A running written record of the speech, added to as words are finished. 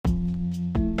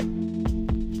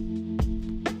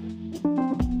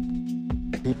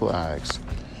people ask,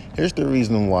 here's the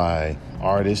reason why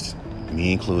artists,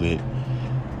 me included,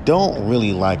 don't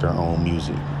really like our own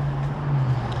music.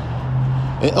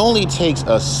 It only takes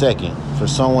a second for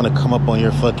someone to come up on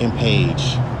your fucking page,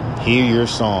 hear your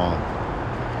song.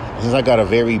 Since I got a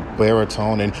very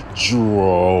baritone and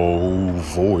droll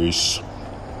voice,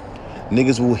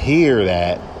 niggas will hear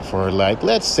that for like,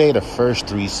 let's say the first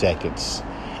 3 seconds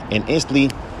and instantly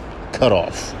cut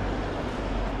off.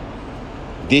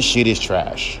 This shit is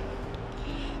trash.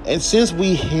 And since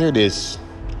we hear this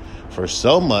for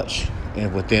so much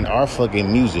and within our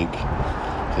fucking music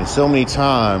and so many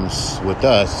times with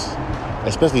us,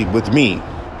 especially with me,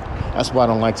 that's why I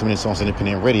don't like too many songs on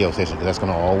independent radio stations, because that's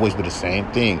going to always be the same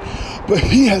thing. But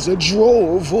he has a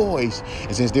droll voice.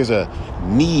 And since there's a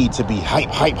need to be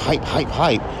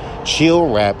hype,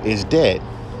 chill rap is dead.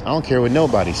 I don't care what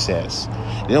nobody says.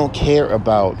 They don't care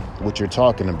about what you're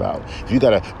talking about. If you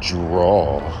got a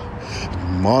droll,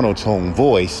 monotone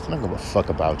voice, they're not gonna fuck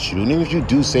about you. And even if you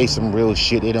do say some real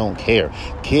shit, they don't care.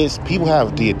 People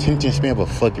have the attention span of a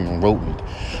fucking rodent.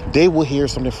 They will hear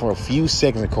something for a few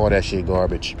seconds and call that shit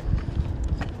garbage.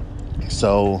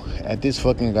 So at this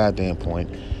fucking goddamn point,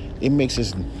 it makes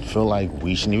us feel like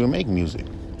we shouldn't even make music.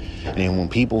 And when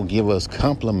people give us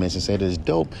compliments and say that it's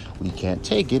dope, we can't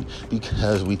take it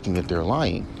because we think that they're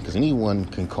lying. Because anyone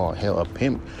can call hell a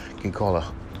pimp, can call a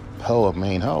hoe a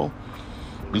main hoe.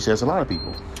 He says a lot of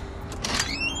people.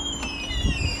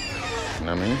 You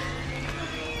know what I mean?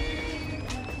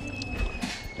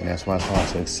 And that's why it's hard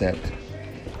to accept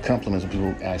compliments when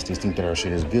people actually think that our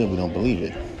shit is good. We don't believe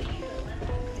it.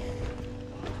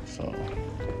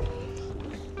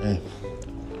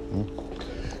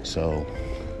 So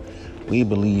we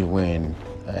believe when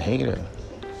a hater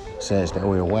says that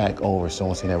we're whack over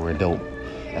someone saying that we're dope.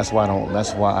 That's why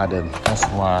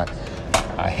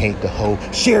I hate the whole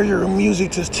share your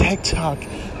music to TikTok.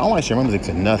 I don't want to share my music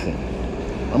to nothing.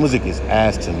 My music is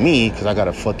ass to me because I got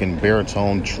a fucking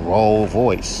baritone droll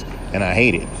voice and I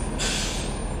hate it.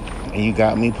 And you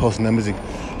got me posting that music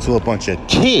to a bunch of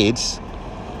kids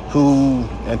who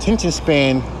attention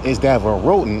span is that of a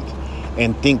rodent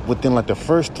and think within like the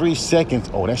first 3 seconds,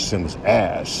 oh, that shit was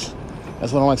ass.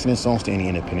 That's why I don't like sending songs to any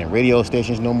independent radio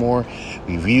stations no more,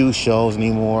 review shows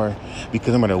anymore,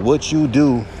 because no matter what you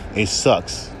do, it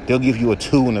sucks. They'll give you a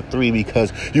 2 and a 3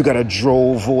 because you got a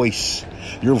droll voice.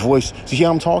 Your voice, see how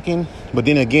I'm talking? But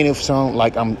then again, it sounds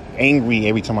like I'm angry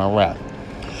every time I rap.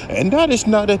 And that is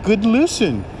not a good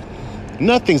listen.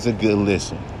 Nothing's a good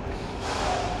listen.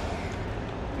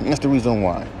 And that's the reason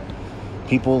why.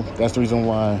 That's the reason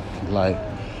why,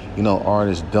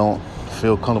 artists don't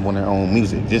feel comfortable in their own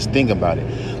music. Just think about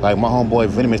it. Like my homeboy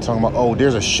Venom is talking about, oh,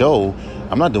 there's a show.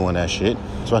 I'm not doing that shit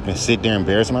so I can sit there and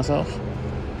embarrass myself.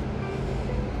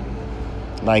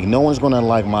 Like, no one's gonna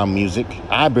like my music.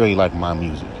 I barely like my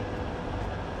music.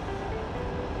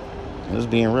 Just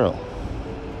being real.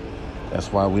 That's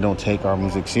why we don't take our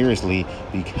music seriously,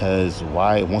 because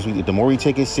the more we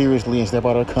take it seriously and step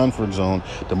out of our comfort zone,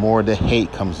 the more the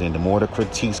hate comes in, the more the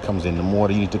critiques comes in, the more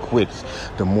the you need to quit,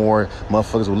 the more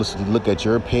motherfuckers will look at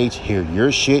your page, hear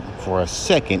your shit for a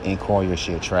second and call your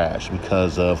shit trash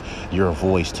because of your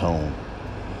voice tone.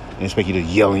 And expect you to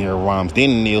yell in your rhymes.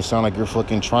 Then it'll sound like you're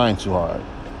fucking trying too hard.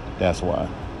 That's why.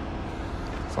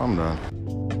 So I'm done.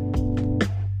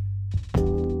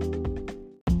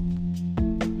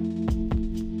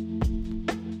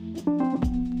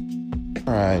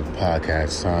 All right,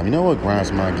 podcast time. You know what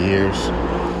grinds my gears?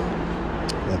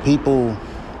 When people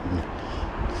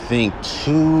think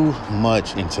too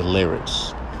much into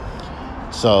lyrics.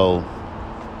 So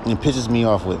it pisses me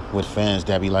off with fans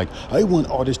that be like, I want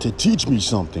artists to teach me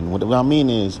something. What I mean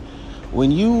is,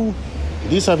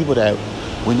 these are people that,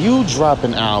 when you drop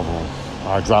an album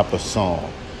or drop a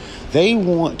song, they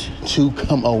want to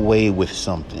come away with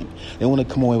something. They want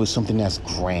to come away with something that's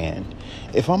grand.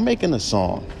 If I'm making a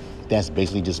song that's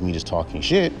basically just me just talking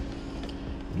shit,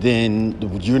 then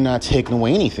you're not taking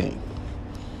away anything.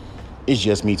 It's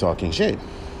just me talking shit.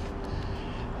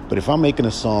 But if I'm making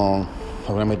a song,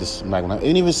 when I make this, and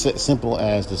even simple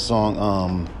as the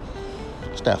song,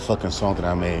 what's that fucking song that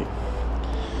I made?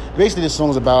 Basically, this song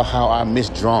is about how I miss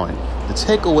drawing. The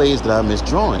takeaway is that I miss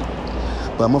drawing.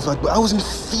 But I'm like, I wasn't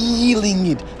feeling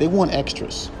it. They want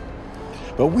extras.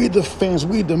 But we're the fans,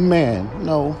 we're the man.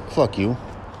 No, fuck you.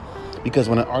 Because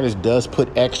when an artist does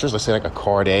put extras, let's say like a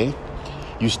card A,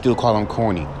 you still call him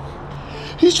corny.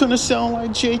 He's trying to sound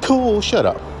like J. Cole. Shut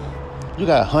up. You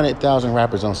got 100,000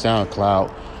 rappers on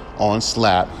SoundCloud, on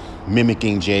Slap,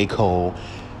 mimicking J. Cole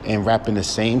and rapping the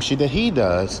same shit that he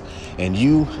does, and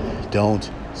you don't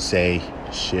say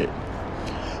shit.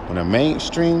 when a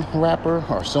mainstream rapper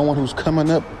or someone who's coming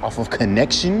up off of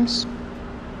connections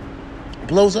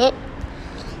blows up,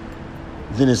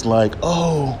 then it's like,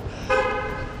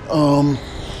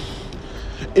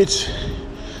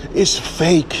 it's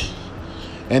fake.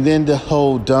 And then the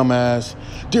whole dumbass,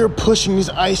 they're pushing this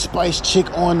Ice Spice chick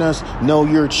on us. No,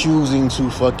 you're choosing to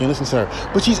fucking listen to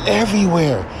her. But she's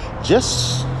everywhere.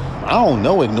 Just, I don't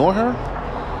know, ignore her.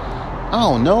 I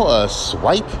don't know, a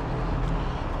swipe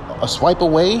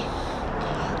away.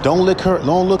 Don't look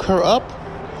her up.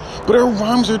 But her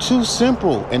rhymes are too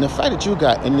simple. And the fact that you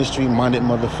got industry-minded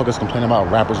motherfuckers complaining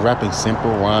about rappers rapping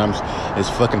simple rhymes is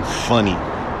fucking funny.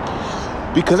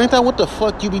 Because ain't that what the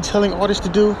fuck you be telling artists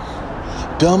to do?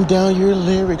 Dumb down your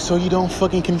lyrics so you don't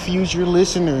fucking confuse your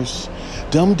listeners.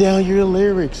 Dumb down your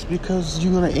lyrics because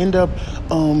you're gonna end up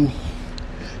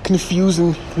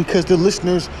confusing, because the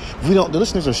listeners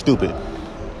are stupid.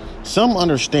 Some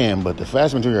understand, but the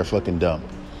vast majority are fucking dumb.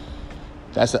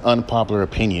 That's an unpopular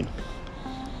opinion.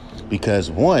 Because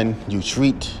one, you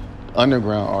treat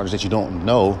underground artists that you don't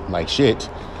know like shit.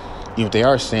 Even if they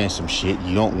are saying some shit,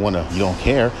 you don't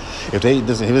care. If it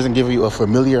doesn't give you a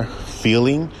familiar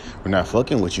feeling, we're not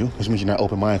fucking with you, which means you're not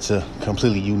open-minded to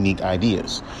completely unique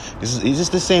ideas. It's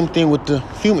just the same thing with the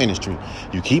film industry.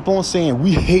 You keep on saying,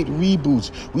 we hate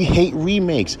reboots, we hate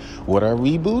remakes. What are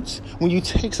reboots? When you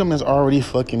take something that's already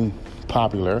fucking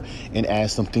popular and add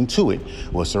something to it.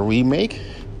 What's a remake?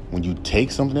 When you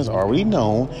take something that's already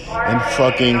known and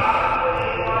fucking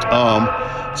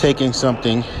taking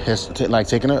something like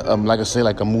taking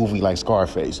a movie like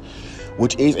Scarface,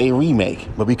 which is a remake,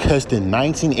 but because the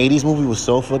 1980s movie was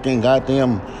so fucking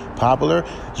goddamn popular,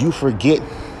 you forget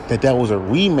that was a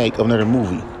remake of another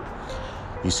movie.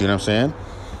 You see what I'm saying?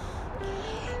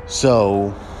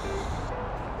 So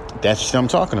that's what I'm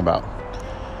talking about.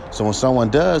 So when someone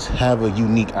does have a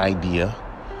unique idea,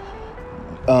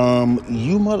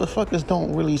 you motherfuckers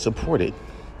don't really support it.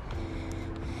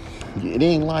 It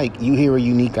ain't like you hear a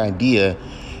unique idea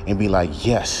and be like,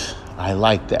 yes, I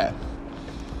like that.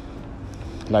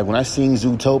 Like when I seen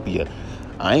Zootopia,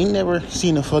 I ain't never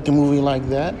seen a fucking movie like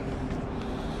that.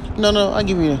 No, I'll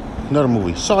give you another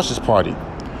movie, Sausage Party.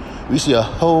 We see a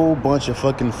whole bunch of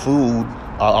fucking food,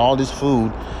 all this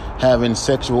food having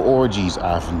sexual orgies.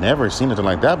 I've never seen anything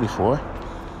like that before.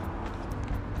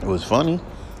 It was funny.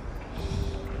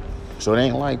 So it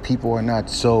ain't like people are not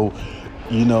so,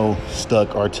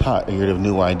 stuck or tired of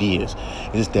new ideas.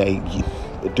 It's just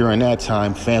that during that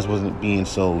time, fans wasn't being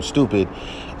so stupid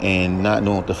and not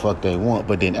knowing what the fuck they want,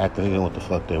 but then acting like they know what the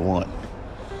fuck they want.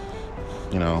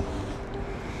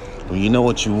 When you know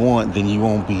what you want, then you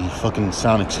won't be fucking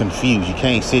sounding confused. You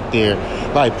can't sit there.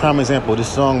 Like, prime example,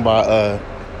 this song by,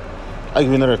 I'll give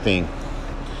you another thing.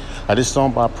 This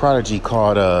song by Prodigy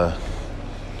called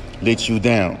Let You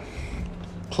Down.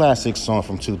 Classic song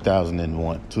from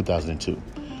 2002.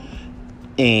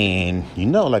 And,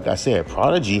 like I said,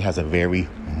 Prodigy has a very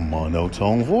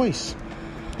monotone voice.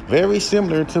 Very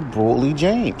similar to Broadly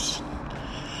James.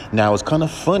 Now, it's kind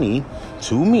of funny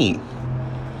to me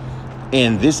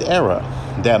in this era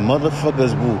that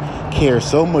motherfuckers will care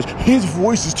so much. His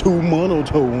voice is too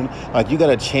monotone. Like, you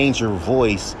gotta change your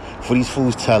voice for these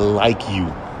fools to like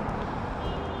you.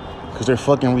 Because they're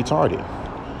fucking retarded.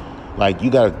 Like,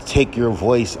 you gotta take your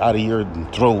voice out of your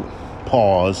throat,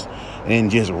 pause,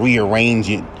 and just rearrange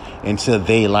it until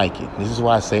they like it. This is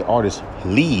why I say, artists,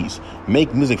 please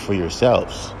make music for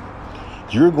yourselves.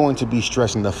 You're going to be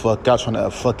stressing the fuck out trying to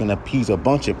fucking appease a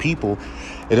bunch of people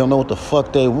that don't know what the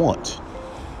fuck they want.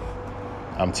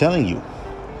 I'm telling you.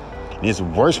 And it's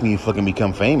worse when you fucking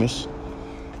become famous.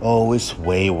 Oh, it's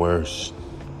way worse.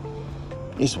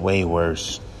 It's way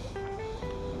worse.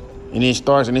 And it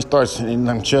starts,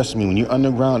 and trust me, when you're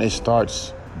underground, it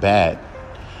starts bad.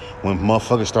 When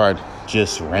motherfuckers start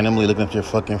just randomly looking up your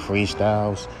fucking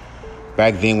freestyles.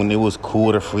 Back then, when it was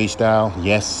cool to freestyle,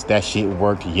 yes, that shit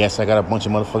worked. Yes, I got a bunch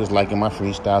of motherfuckers liking my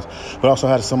freestyles. But I also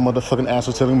had some motherfucking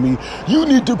asshole telling me, you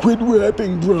need to quit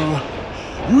rapping,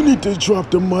 bruh. You need to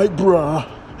drop the mic, bruh.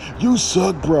 You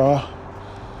suck, bruh.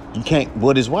 You can't,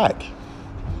 what is whack?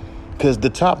 Because the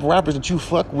top rappers that you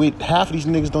fuck with, half of these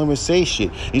niggas don't even say shit.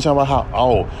 You talking about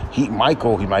how, he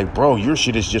like, bro, your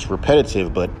shit is just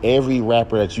repetitive. But every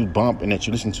rapper that you bump and that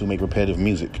you listen to make repetitive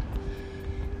music.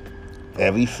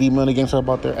 Every female in the game talk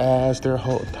about their ass,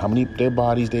 how many their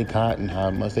bodies they caught, and how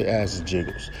much their asses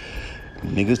jiggles.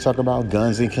 Niggas talk about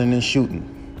guns and killing and shooting.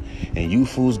 And you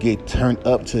fools get turned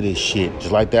up to this shit.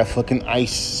 Just like that fucking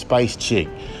Ice Spice chick.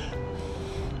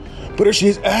 But her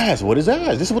shit's ass. What is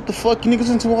ass? This is what the fuck you niggas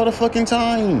listen to all the fucking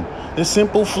time. The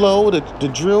simple flow, the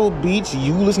drill beats.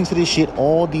 You listen to this shit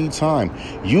all the time.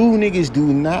 You niggas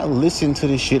do not listen to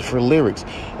this shit for lyrics.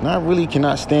 And I really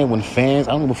cannot stand when fans,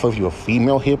 I don't know if you're a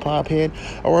female hip-hop head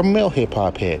or a male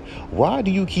hip-hop head. Why do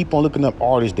you keep on looking up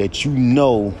artists that you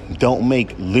know don't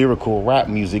make lyrical rap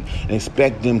music and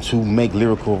expect them to make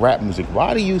lyrical rap music?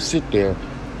 Why do you sit there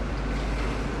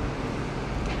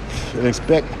and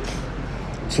expect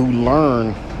to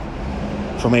learn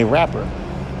from a rapper?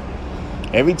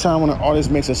 Every time when an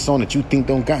artist makes a song that you think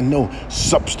don't got no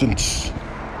substance,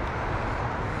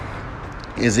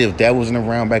 as if that wasn't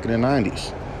around back in the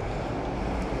 90s,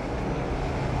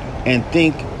 and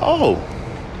think, oh,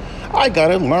 I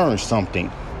gotta learn something.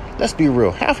 Let's be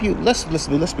real. Half you, let's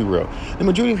be real. The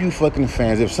majority of you fucking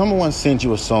fans, if someone sends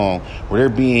you a song where they're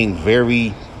being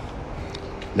very,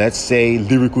 let's say,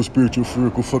 lyrical, spiritual,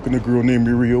 lyrical, fucking a girl named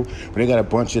Muriel, where they got a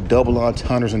bunch of double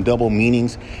entendres and double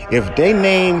meanings. If they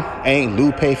name ain't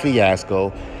Lupe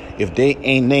Fiasco, if they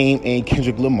ain't name ain't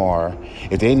Kendrick Lamar,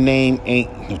 if they're not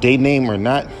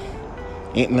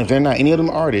any of them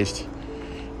artists,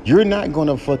 you're not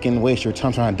gonna fucking waste your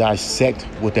time trying to dissect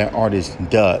what that artist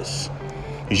does,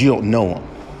 because you don't know them,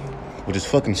 which is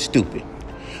fucking stupid.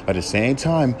 At the same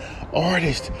time,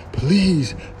 artists,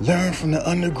 please learn from the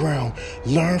underground,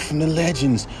 learn from the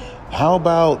legends. How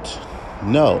about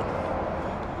no?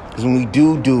 Because when we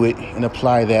do it and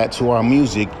apply that to our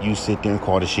music, you sit there and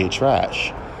call the shit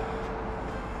trash,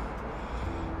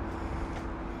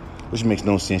 which makes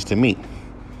no sense to me.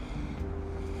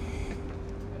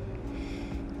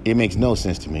 It makes no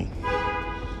sense to me.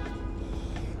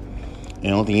 And the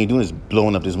only thing you're doing is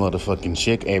blowing up this motherfucking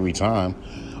chick every time.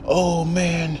 Oh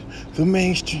man, the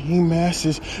mainstream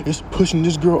masses is pushing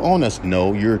this girl on us.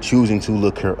 No, you're choosing to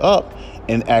look her up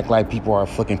and act like people are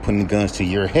fucking putting guns to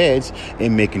your heads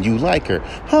and making you like her.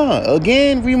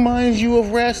 Again, reminds you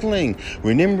of wrestling.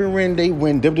 Remember when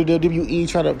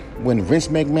WWE when Vince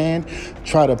McMahon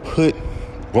tried to put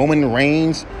Roman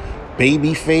Reigns'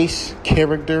 babyface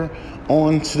character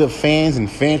onto the fans,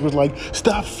 and fans was like,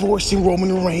 stop forcing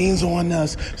Roman Reigns on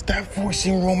us. Stop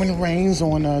forcing Roman Reigns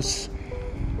on us.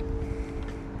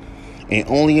 And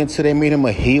only until they made him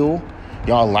a heel,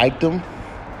 y'all liked him.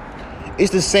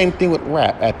 It's the same thing with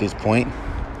rap at this point.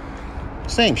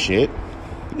 Same shit.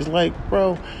 It's like,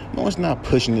 bro, no one's not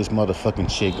pushing this motherfucking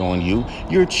chick on you.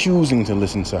 You're choosing to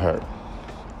listen to her.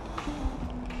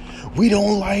 We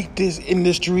don't like this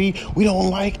industry. We don't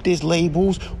like this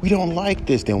labels. We don't like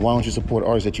this. Then why don't you support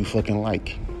artists that you fucking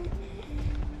like?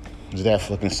 It's that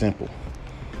fucking simple.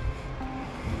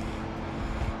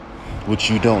 Which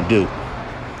you don't do.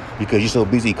 Because you're so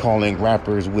busy calling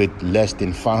rappers with less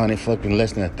than 1,000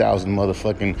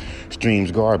 motherfucking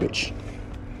streams garbage.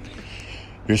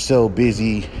 You're so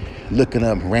busy looking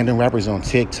up random rappers on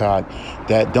TikTok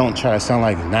that don't try to sound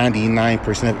like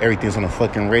 99% of everything's on the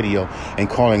fucking radio and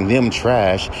calling them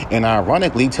trash, and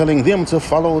ironically telling them to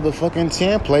follow the fucking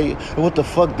template of what the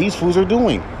fuck these fools are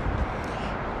doing.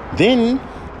 Then,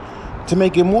 to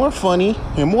make it more funny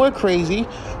and more crazy,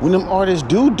 when them artists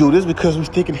do this because we're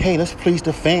thinking, hey, let's please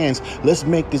the fans, let's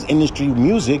make this industry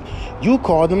music, you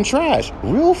call them trash.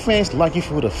 Real fans like you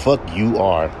for who the fuck you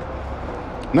are.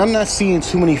 And I'm not seeing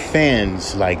too many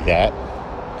fans like that.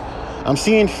 I'm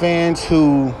seeing fans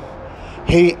who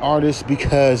hate artists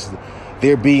because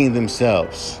they're being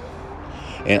themselves.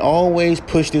 And always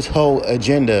push this whole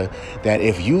agenda that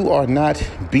if you're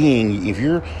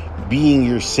being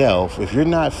yourself, if you're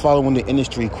not following the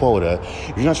industry quota,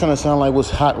 if you're not trying to sound like what's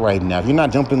hot right now, if you're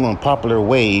not jumping on popular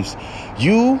waves,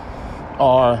 you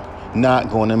are not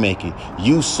going to make it.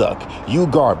 You suck. You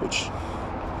garbage.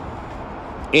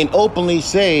 And openly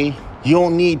say you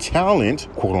don't need talent,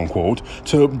 quote unquote,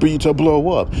 to blow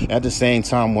up. At the same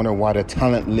time, wonder why the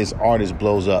talentless artist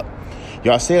blows up.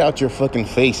 Y'all say it out your fucking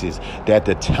faces that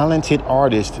the talented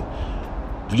artist,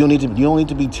 you don't need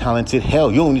to be talented.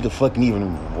 Hell, you don't need to fucking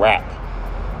even rap.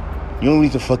 You don't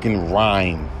need to fucking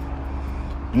rhyme.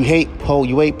 You hate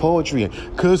poetry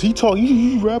because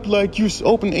he rap like you're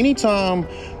open. Anytime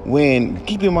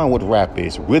keep in mind what rap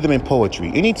is, rhythm and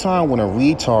poetry. Anytime when a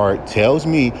retard tells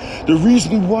me the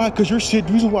reason why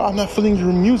I'm not feeling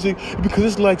your music is because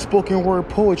it's like spoken word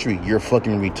poetry, you're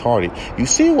fucking retarded. You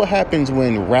see what happens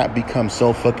when rap becomes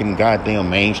so fucking goddamn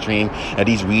mainstream that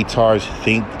these retards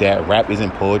think that rap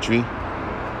isn't poetry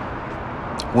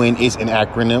when it's an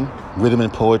acronym, rhythm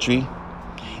and poetry.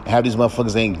 Half these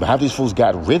fools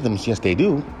got rhythms, yes they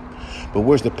do, but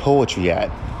where's the poetry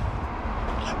at?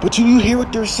 But you hear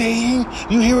what they're saying?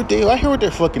 I hear what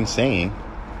they're fucking saying.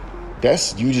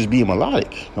 That's you just being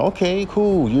melodic. Okay,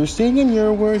 cool. You're singing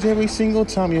your words every single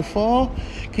time you fall.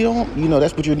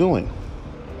 That's what you're doing.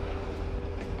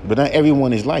 But not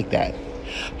everyone is like that.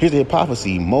 Here's the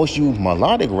hypocrisy. Most you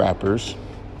melodic rappers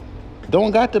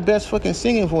don't got the best fucking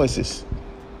singing voices.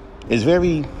 It's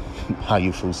very, how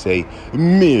you fools say,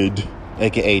 mid,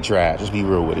 aka trash. Just be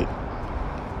real with it.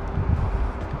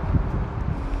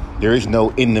 There is no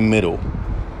in the middle.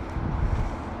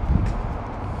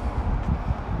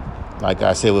 Like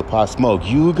I said with Pop Smoke,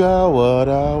 you got what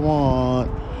I want.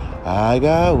 I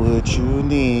got what you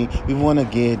need. We want to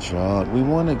get drunk. We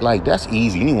want to, that's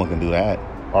easy. Anyone can do that.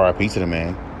 R.I.P. to the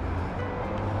man.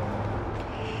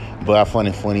 But I find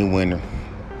it funny when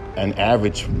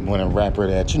a rapper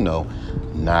that,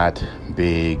 not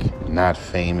big, not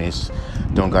famous,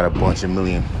 don't got a bunch of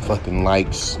million fucking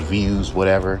likes, views,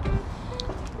 whatever,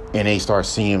 and they start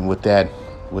singing with that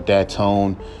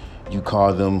tone, you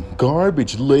call them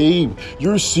garbage, lame.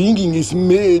 Your singing is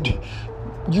mid.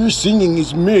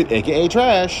 Aka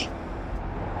trash.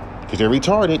 Because they're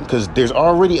retarded. Because there's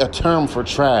already a term for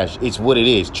trash. It's what it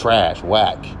is. Trash.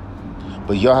 Whack.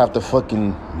 But y'all have the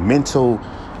fucking mental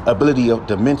ability of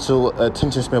the mental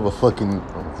attention span of a fucking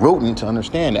rodent to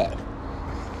understand that.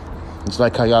 It's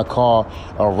like how y'all call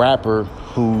a rapper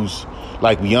who's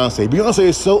like Beyonce. Beyonce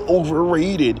is so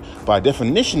overrated. By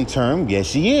definition term, yes,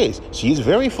 she is. She is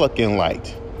very fucking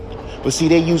liked. But see,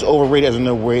 they use overrated as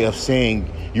another way of saying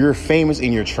you're famous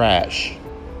and you're trash.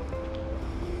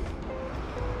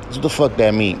 That's what the fuck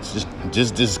that means.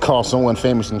 Just call someone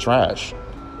famous and trash.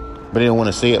 But they don't want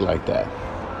to say it like that.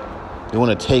 They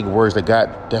want to take words that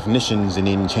got definitions and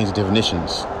then change the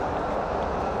definitions.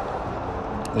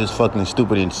 It's fucking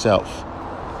stupid in itself.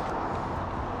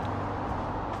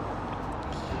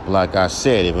 Like I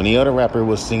said, if any other rapper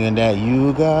was singing that,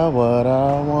 you got what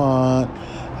I want,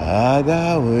 I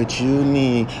got what you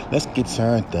need, let's get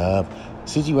turned up,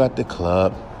 see you at the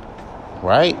club,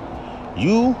 right?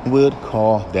 You would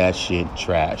call that shit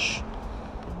trash.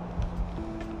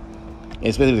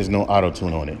 Especially if there's no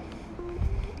auto-tune on it.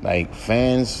 Like,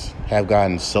 fans have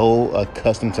gotten so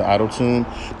accustomed to auto-tune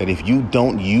that if you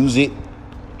don't use it,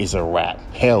 it's a rap.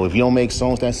 Hell, if you don't make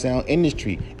songs that sound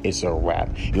industry, it's a rap.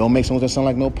 You don't make songs that sound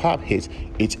like no pop hits,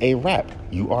 it's a rap.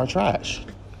 You are trash.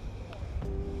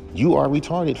 You are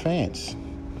retarded fans.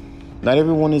 Not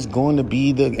everyone is going to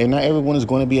be not everyone is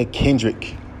going to be a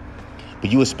Kendrick,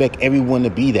 but you expect everyone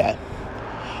to be that.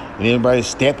 When everybody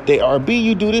step they RB,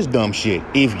 you do this dumb shit.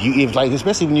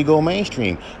 Especially when you go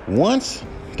mainstream. Once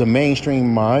the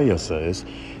mainstream Maya says,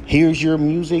 here's your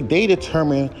music, they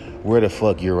determine where the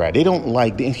fuck you're at. They don't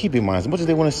and keep in mind, as much as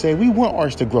they want to say, we want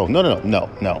artists to grow. No.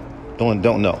 Don't.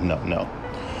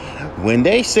 When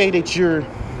they say that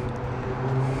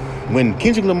when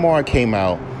Kendrick Lamar came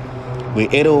out with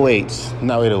 808s,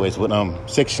 not 808s, with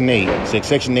Section 8,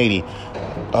 Section 80,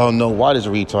 I don't know why there's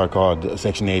a retard called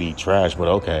Section 80 trash, but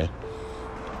okay.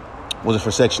 Was it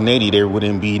for Section 80, there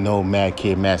wouldn't be no Mad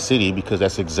Kid, Mad City, because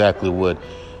that's exactly what,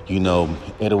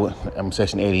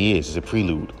 Section 80 is. It's a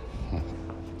prelude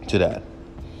to that.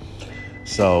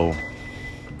 So,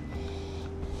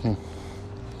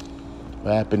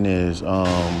 what happened is,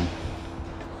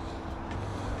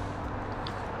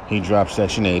 he dropped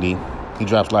Section 80. He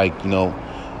dropped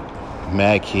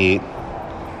Mad Kid,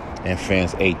 and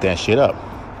fans ate that shit up.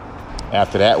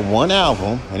 After that one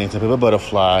album, and then To Pimp a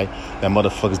Butterfly, that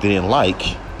motherfuckers didn't like,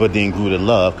 but then grew to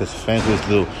love, because fans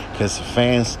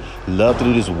love to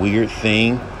do this weird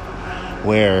thing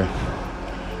where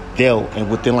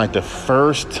within the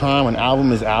first time an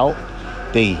album is out,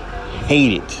 they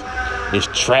hate it. It's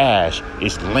trash.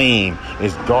 It's lame.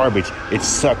 It's garbage. It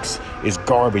sucks. It's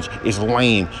garbage. It's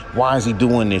lame. Why is he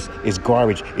doing this? It's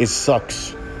garbage. It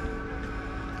sucks.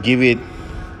 Give it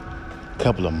a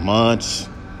couple of months,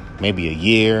 maybe a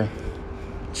year,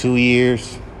 2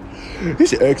 years.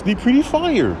 It's actually pretty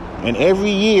fire. And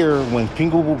every year when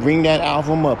people will bring that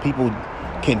album up, people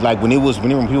can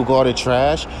whenever people call it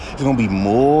trash, there's gonna be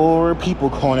more people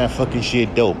calling that fucking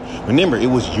shit dope. Remember, it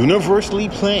was universally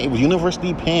panned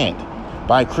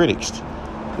by critics.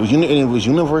 It was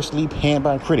universally panned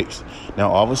by critics.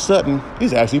 Now all of a sudden,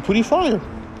 it's actually pretty fire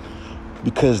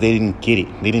because they didn't get it.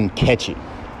 They didn't catch it.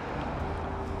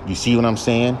 You see what I'm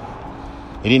saying?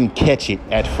 They didn't catch it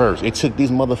at first. It took these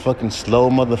motherfucking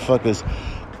slow motherfuckers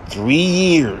 3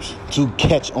 years to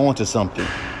catch on to something.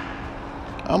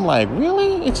 I'm like,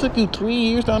 really? It took you 3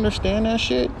 years to understand that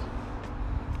shit?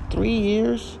 3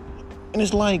 years? And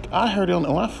it's like, when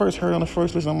I first heard it on the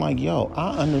first listen, I'm like, yo,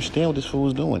 I understand what this fool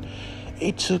was doing.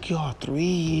 It took y'all 3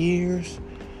 years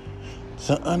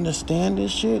to understand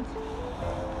this shit?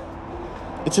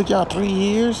 It took y'all 3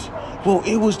 years? Well,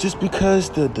 it was just because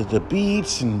the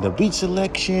beats and the beat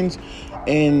selections,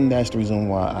 and that's the reason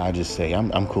why I just say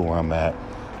I'm cool where I'm at.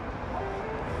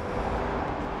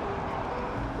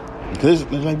 Because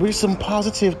like there's some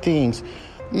positive things.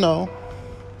 No,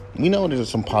 we know there's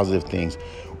some positive things.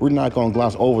 We're not gonna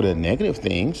gloss over the negative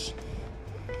things.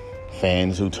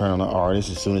 Fans who turn on an artist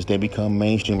as soon as they become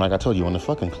mainstream, like I told you, on the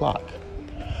fucking clock.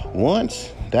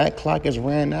 Once that clock is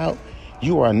ran out,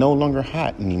 you are no longer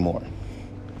hot anymore.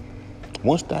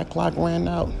 Once that clock ran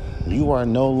out, you are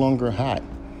no longer hot.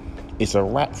 It's a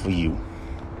wrap for you.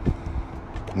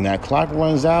 When that clock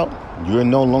runs out, you're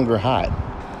no longer hot.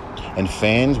 And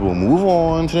fans will move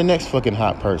on to the next fucking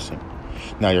hot person.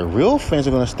 Now, your real fans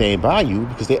are going to stay by you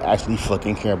because they actually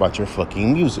fucking care about your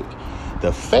fucking music.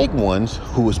 The fake ones,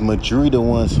 who was majority the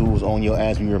ones who was on your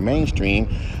ass when you were mainstream,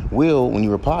 will, when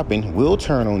you were popping, will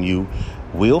turn on you,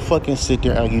 will fucking sit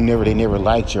there and they never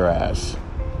liked your ass.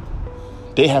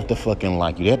 They have to fucking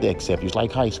like you. They have to accept you. It's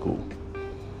like high school.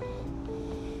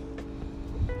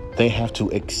 They have to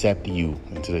accept you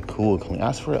into the cool, clean.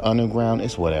 As for the underground,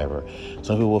 it's whatever.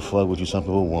 Some people will fuck with you, some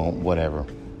people won't, whatever.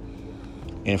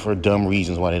 And for dumb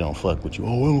reasons why they don't fuck with you.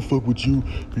 Oh, I don't fuck with you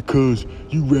because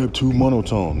you rap too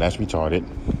monotone. That's retarded.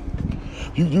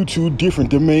 You too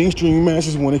different. The mainstream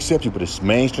masses won't accept you, but the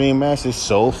mainstream masses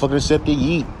so fucking accepted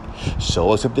Yeet.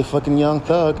 So accepted fucking Young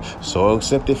Thug. So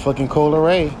accepted fucking Cola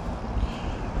Ray.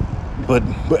 But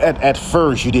at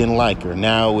first you didn't like her.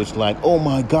 Now it's like, oh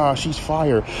my gosh, she's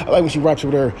fire. I like when she raps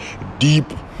with her deep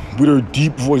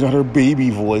voice, not her baby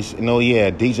voice. And oh yeah,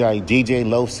 DJ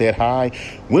Loaf said hi.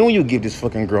 When will you give this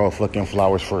fucking girl fucking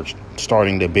flowers for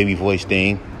starting the baby voice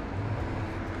thing?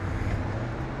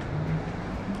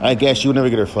 I guess you'll never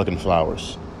get her fucking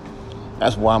flowers.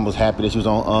 That's why I was happy that she was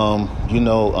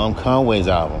on Conway's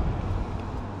album.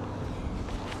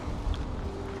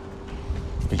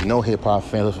 But hip hop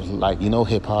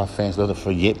fans love to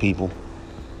forget people.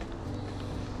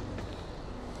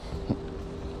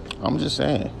 I'm just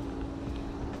saying.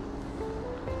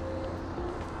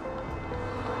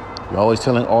 You're always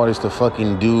telling artists to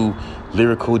fucking do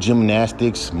lyrical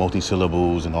gymnastics,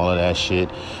 multi-syllables, and all of that shit.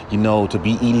 To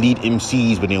be elite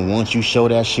MCs, but then once you show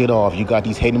that shit off, you got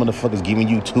these hating motherfuckers giving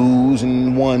you 2s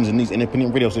and 1s and these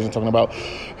independent radio stations talking about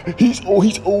the beat is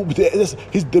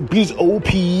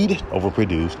OP'd,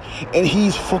 overproduced, and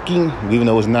he's fucking, even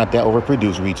though it's not that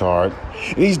overproduced, retard.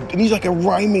 And he's like a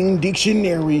rhyming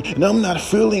dictionary, and I'm not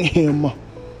feeling him.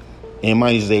 And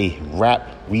mine is a rap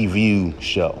review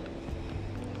show.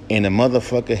 And the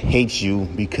motherfucker hates you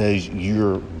because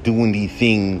you're doing the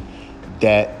thing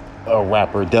that a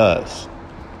rapper does,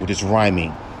 which is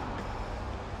rhyming.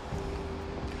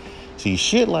 See,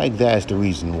 shit like that is the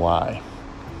reason why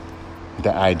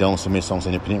that I don't submit songs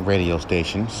to independent radio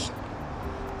stations.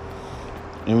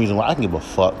 And the reason why I can give a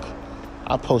fuck.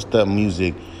 I post up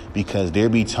music because there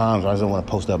be times where I don't want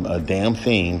to post up a damn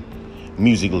thing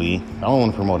musically. I don't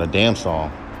want to promote a damn song.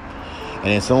 And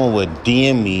then someone would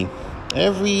DM me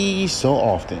every so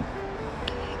often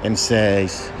and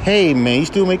says, hey man, you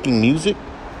still making music?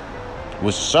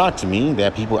 Which shocked me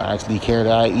that people actually care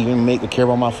that I even care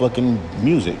about my fucking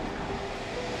music.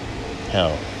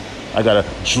 Hell, I got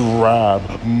a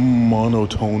drab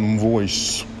monotone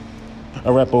voice. I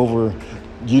rap over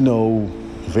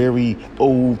very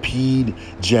OP'd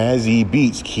jazzy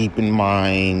beats. Keep in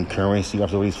mind, Currency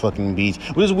after these fucking beats,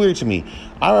 which is weird to me.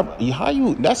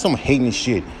 That's some hating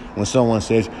shit when someone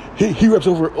says he raps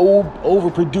over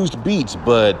overproduced beats,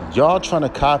 but y'all trying to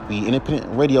copy,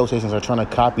 independent radio stations are trying to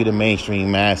copy the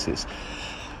mainstream masses.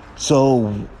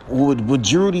 So with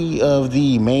majority of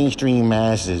the mainstream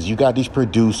masses, you got these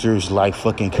producers like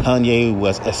fucking Kanye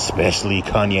West, especially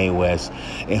Kanye West,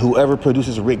 and whoever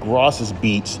produces Rick Ross's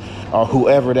beats, or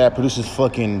whoever that produces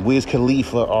fucking Wiz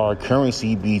Khalifa or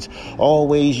Currency beats,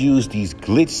 always use these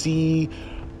glitzy,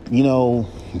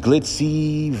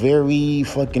 very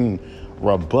fucking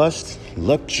robust,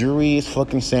 luxurious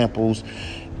fucking samples.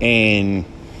 And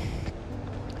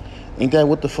ain't that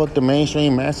what the fuck the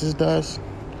mainstream masses does?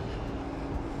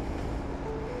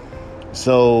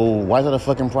 So why is that a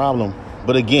fucking problem?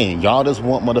 But again, y'all just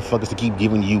want motherfuckers to keep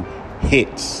giving you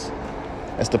hits.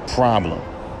 That's the problem.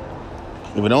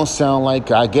 If it don't sound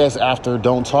like, I guess after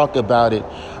Don't Talk About It,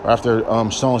 or after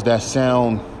songs that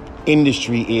sound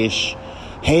industry-ish,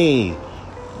 hey,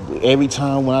 every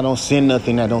time when I don't send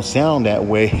nothing that don't sound that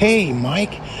way, hey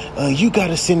Mike, you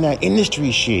gotta send that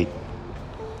industry shit.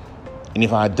 And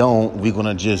if I don't, we're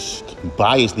gonna just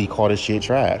biasly call this shit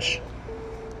trash.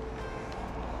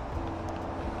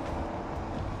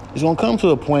 It's going to come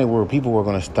to a point where people are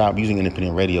going to stop using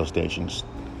independent radio stations.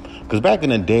 Because back in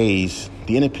the days,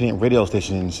 the independent radio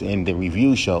stations and the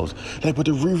review shows. Like, but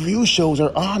the review shows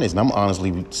are honest. And I'm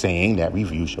honestly saying that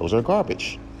review shows are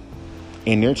garbage.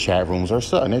 And their chat rooms are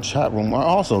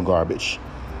also garbage.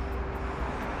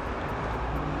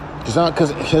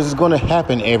 Because it's going to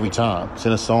happen every time.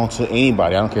 Send a song to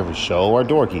anybody. I don't care if it's show or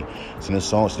dorky. Send a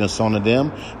song to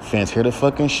them. Fans hear the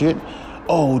fucking shit.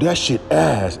 Oh, that shit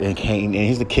ass. And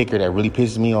here's the kicker that really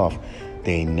pisses me off.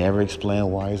 They never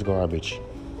explain why it's garbage.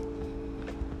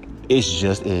 It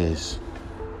just is.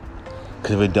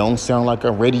 Because if it don't sound like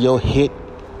a radio hit,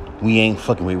 we ain't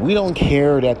fucking with it. We don't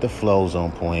care that the flow's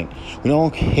on point. We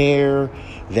don't care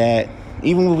that...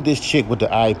 Even with this chick with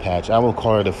the eye patch, I will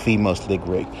call her the female Slick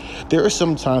Rick. There are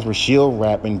some times where she'll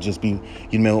rap and just be,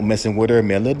 messing with her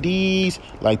melodies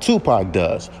like Tupac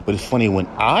does. But it's funny, when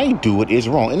I do it, it's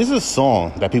wrong. And this is a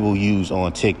song that people use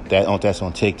on that's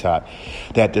on TikTok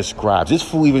that describes. This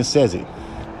fool even says it.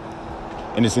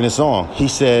 And it's in a song. He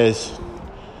says,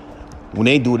 when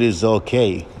they do it, it's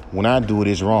okay. When I do it,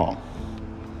 it's wrong.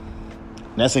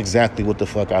 And that's exactly what the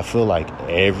fuck I feel like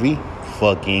every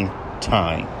fucking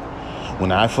time.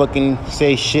 When I fucking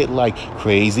say shit like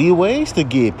crazy ways to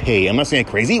get paid. I'm not saying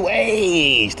crazy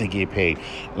ways to get paid.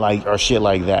 Or shit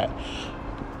like that.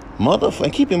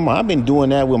 Motherfucker, keep in mind, I've been doing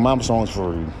that with my songs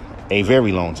for a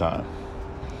very long time.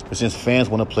 But since fans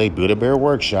want to play Build-A-Bear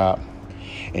Workshop,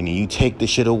 and then you take the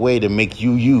shit away to make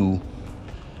you,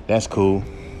 that's cool.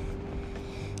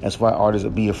 That's why artists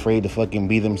be afraid to fucking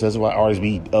be themselves. That's why artists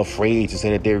be afraid to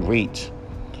say that they're great.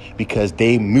 Because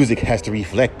their music has to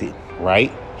reflect it,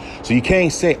 right? So you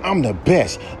can't say, I'm the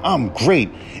best, I'm great,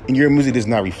 and your music does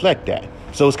not reflect that.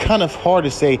 So it's kind of hard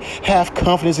to say, have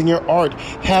confidence in your art,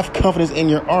 have confidence in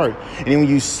your art. And then when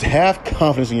you have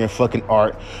confidence in your fucking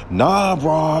art, nah,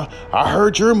 bro, I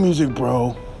heard your music,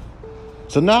 bro.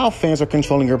 So now fans and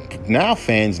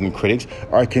critics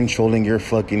are controlling your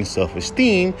fucking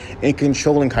self-esteem and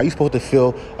controlling how you're supposed to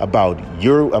feel about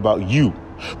you.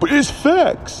 But it's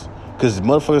facts. Because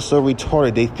motherfuckers so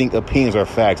retarded, they think opinions are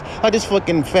facts. Like this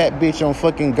fucking fat bitch on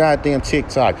fucking goddamn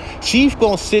TikTok. She's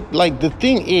gonna sit, the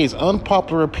thing is,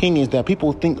 unpopular opinions that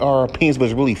people think are opinions, but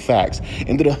it's really facts.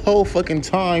 And the whole fucking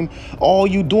time, all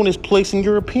you doing is placing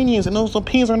your opinions, and those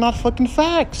opinions are not fucking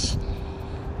facts.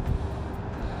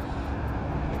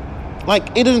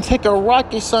 It doesn't take a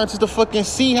rocket scientist to fucking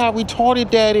see how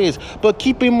retarded that is. But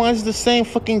keep in mind, it's the same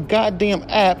fucking goddamn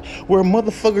app where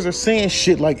motherfuckers are saying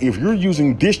shit like, if you're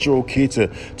using DistroKid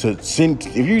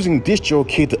if you're using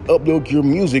DistroKid to upload your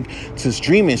music to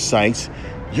streaming sites,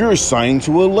 you're signing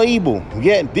to a label.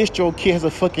 Yeah, DistroKid has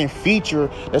a fucking feature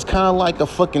that's kind of like a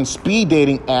fucking speed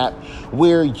dating app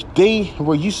where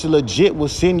you legit will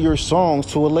send your songs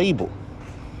to a label.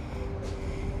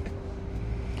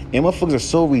 And motherfuckers are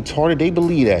so retarded, they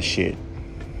believe that shit.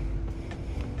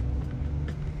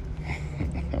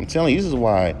 I'm telling you, this is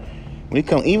why when it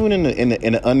comes, even in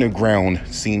the underground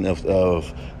scene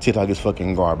of TikTok, is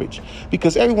fucking garbage.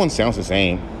 Because everyone sounds the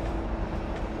same.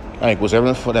 Whatever's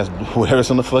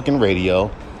on the fucking radio,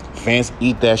 fans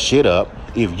eat that shit up.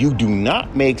 If you do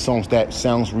not make songs that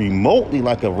sounds remotely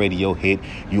like a radio hit,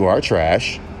 you are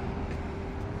trash.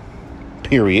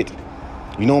 Period.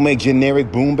 You don't make generic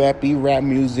boom bappy rap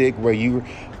music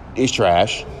it's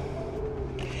trash.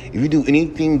 If you do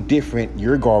anything different,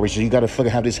 you're garbage. So you gotta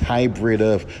fucking have this hybrid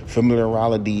of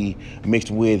familiarity mixed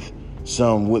with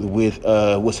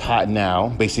what's hot now.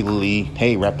 Basically,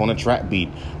 hey, rap on a trap beat.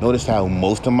 Notice how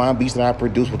most of my beats that I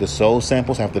produce with the soul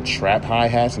samples have the trap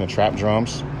hi-hats and the trap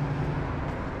drums.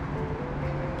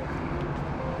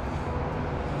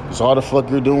 That's all the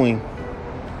fuck you're doing.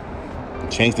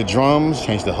 Change the drums,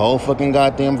 change the whole fucking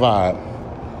goddamn vibe.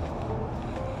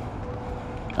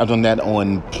 I've done that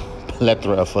on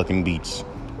plethora of fucking beats.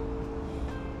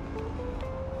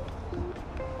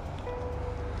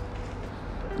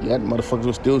 Yeah, motherfuckers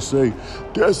will still say,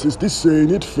 this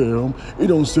ain't it, fam. It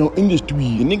don't sound industry.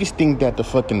 And niggas think that the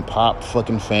fucking pop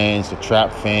fucking fans, the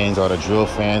trap fans, or the drill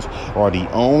fans are the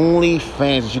only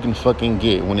fans that you can fucking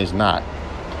get when it's not.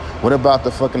 What about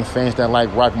the fucking fans that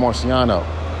like Rock Marciano?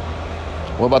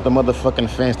 What about the motherfucking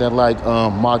fans that like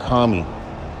Mark Homie,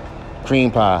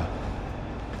 Cream Pie,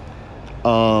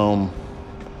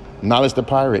 Knowledge the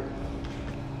Pirate?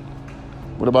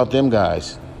 What about them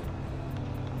guys?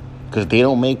 Because they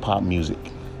don't make pop music.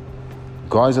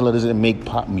 Godzilla doesn't make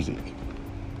pop music.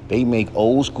 They make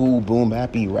old school boom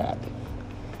bappy rap.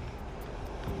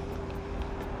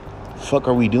 Fuck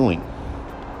are we doing?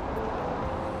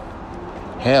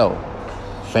 Hell,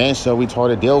 fans so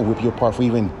retarded they'll rip you apart for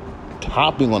even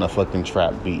hopping on a fucking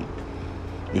trap beat.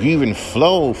 If you even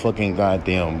flow fucking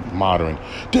goddamn modern,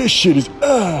 that shit is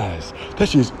ass. That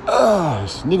shit is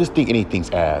ass. Niggas think anything's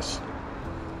ass.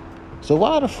 So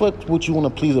why the fuck would you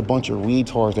want to please a bunch of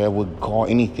retards that would call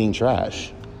anything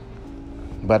trash,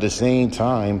 but at the same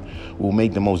time will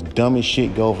make the most dumbest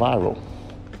shit go viral?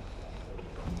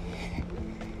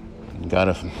 You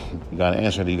gotta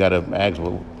answer. You gotta ask,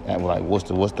 like, what's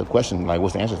the question? Like,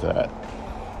 what's the answer to that?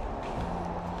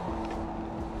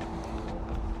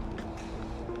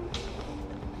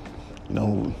 You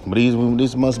know, but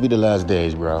this must be the last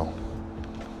days, bro.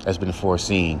 That's been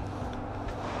foreseen.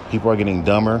 People are getting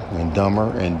dumber and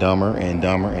dumber and dumber and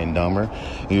dumber and dumber.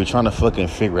 And you're trying to fucking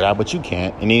figure it out, but you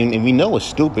can't. And we know it's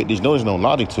stupid. There's no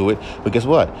logic to it. But guess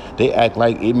what? They act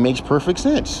like it makes perfect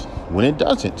sense when it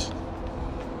doesn't.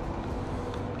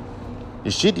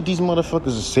 The shit that these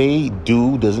motherfuckers say,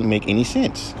 do, doesn't make any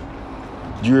sense.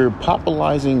 You're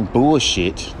popularizing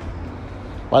bullshit,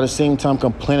 by the same time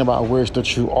complaining about where's the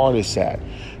true artists at.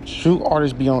 True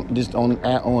artists be on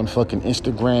fucking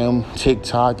Instagram,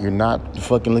 TikTok. You're not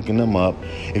fucking looking them up.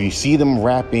 If you see them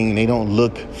rapping and they don't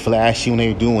look flashy when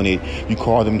they're doing it, you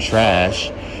call them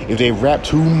trash. If they rap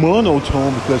too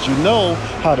monotone, because you know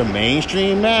how the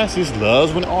mainstream masses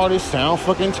loves when artists sound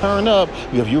fucking turned up.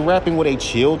 If you're rapping with a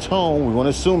chill tone, we're gonna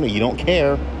assume that you don't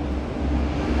care,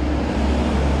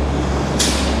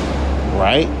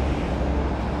 right?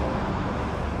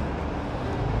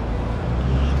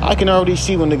 I can already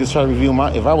see when niggas try to review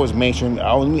if I was mainstream,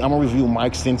 I'm gonna review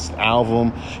Mike Stink's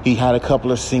album. He had a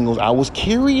couple of singles. I was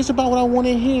curious about what I want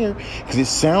to hear because it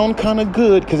sound kind of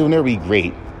good, because it will never be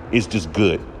great. It's just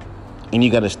good. And you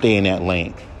got to stay in that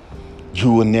lane.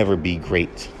 You will never be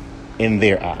great in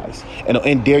their eyes.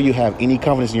 And dare you have any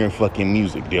confidence in your fucking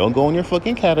music. They'll go in your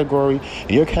fucking category,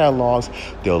 in your catalogs.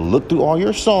 They'll look through all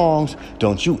your songs.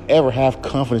 Don't you ever have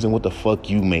confidence in what the fuck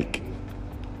you make.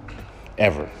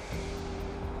 Ever.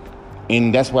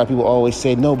 And that's why people always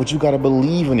say, no, but you got to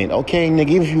believe in it. Okay,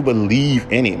 nigga, if you believe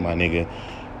in it, my nigga.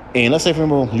 And let's say, for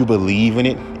example, you believe in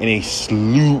it, and a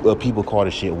slew of people call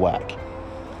the shit whack.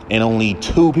 And only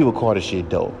 2 people call the shit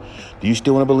dope. Do you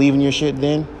still want to believe in your shit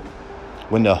then?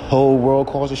 When the whole world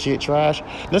calls the shit trash?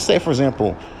 Let's say, for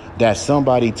example, that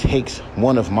somebody takes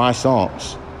one of my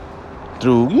songs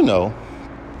through,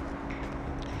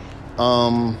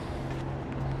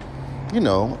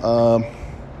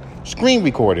 screen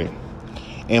recording,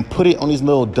 and put it on these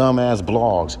little dumbass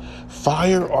blogs.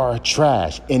 Fire or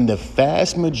trash? And the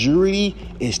vast majority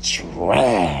is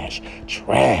trash.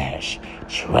 Trash.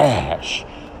 Trash.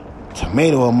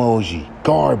 Tomato emoji.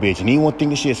 Garbage. And anyone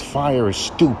think this shit is fire is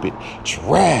stupid.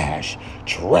 Trash.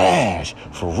 Trash.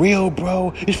 For real,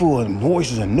 bro? This fool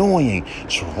voice is annoying.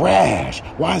 Trash.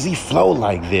 Why does he flow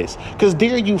like this? Because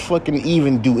dare you fucking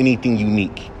even do anything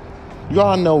unique?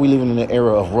 Y'all know we live in an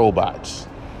era of robots.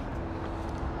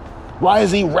 Why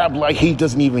does he rap like he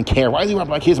doesn't even care? Why does he rap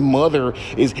like his mother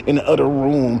is in the other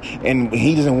room and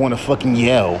he doesn't want to fucking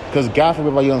yell? Because God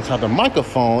forbid, if I yell inside the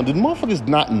microphone, do motherfuckers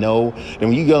not know that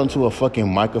when you yell into a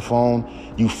fucking microphone,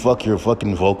 you fuck your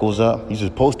fucking vocals up? You're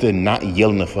supposed to not yell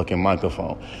in the fucking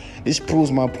microphone. This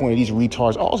proves my point. These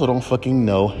retards also don't fucking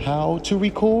know how to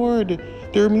record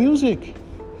their music.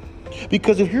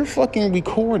 Because if you're fucking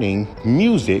recording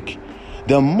music,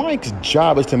 the mic's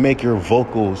job is to make your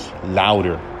vocals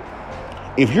louder.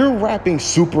 If you're rapping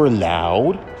super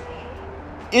loud,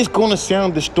 it's gonna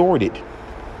sound distorted.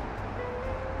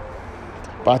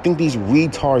 But I think these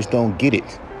retards don't get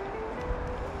it.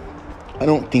 I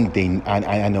don't think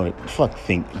I know it.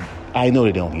 I know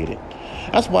they don't get it.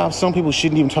 That's why some people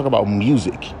shouldn't even talk about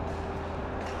music.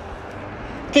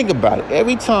 Think about it.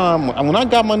 Every time, when I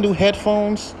got my new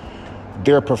headphones,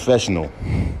 they're professional,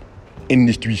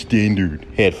 industry standard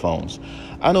headphones.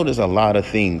 I know there's a lot of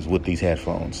things with these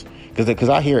headphones. Because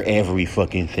I hear every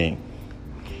fucking thing.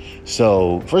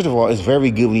 So, first of all, it's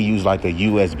very good when you use like a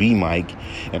USB mic.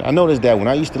 And I noticed that when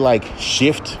I used to like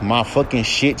shift my fucking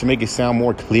shit to make it sound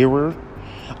more clearer,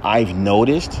 I've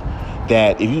noticed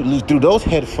that if you lose through those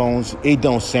headphones, it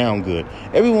don't sound good.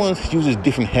 Everyone uses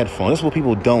different headphones. That's what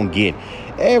people don't get.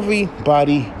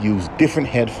 Everybody uses different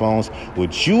headphones.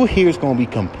 What you hear is going to be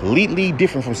completely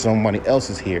different from somebody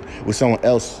else's hear, what someone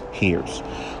else hears.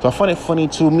 So I find it funny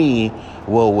to me,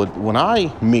 well, when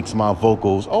I mix my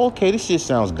vocals, okay, this shit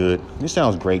sounds good. This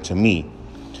sounds great to me.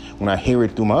 When I hear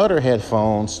it through my other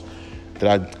headphones that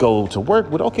I go to work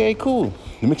with, okay, cool.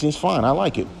 The mixing is fine. I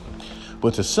like it.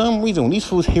 But for some reason, when these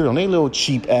fools hear it on their little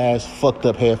cheap ass, fucked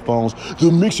up headphones, the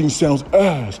mixing sounds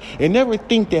ass. And never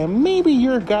think that maybe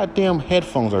your goddamn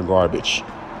headphones are garbage.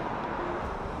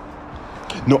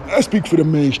 No, I speak for the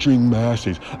mainstream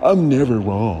masses. I'm never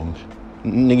wrong.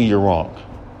 Nigga, you're wrong.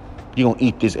 You're gonna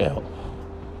eat this L.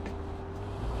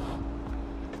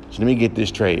 So let me get this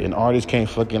straight. An artist can't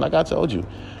fucking, like I told you,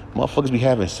 Motherfuckers be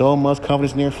having so much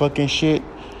confidence in their fucking shit,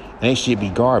 and they shit be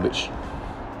garbage.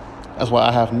 That's why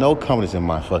I have no confidence in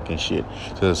my fucking shit.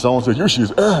 So if someone says, your shit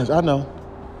is ass, I know.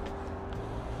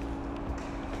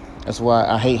 That's why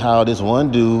I hate how this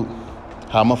one dude,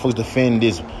 how motherfuckers defend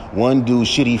this one dude's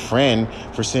shitty friend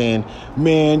for saying,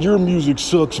 man, your music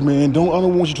sucks, man. I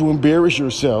don't want you to embarrass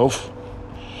yourself.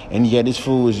 And yet this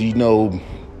fool is,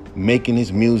 making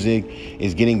his music,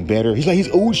 is getting better. He's like, his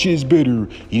old shit is better.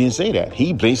 He didn't say that.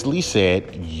 He basically said,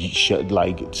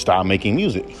 stop making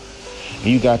music. And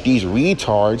you got these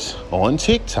retards on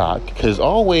TikTok, because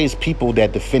always people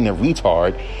that defend a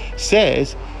retard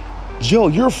says, yo,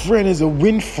 your friend is a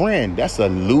win friend. That's a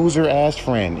loser ass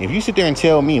friend. If you sit there and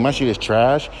tell me my shit is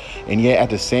trash, and yet at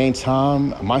the same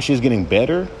time my shit is getting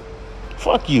better,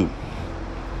 fuck you.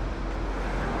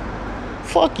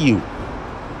 Fuck you.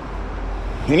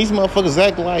 And these motherfuckers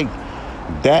act like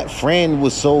that friend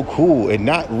was so cool and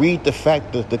not read the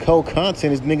fact that the whole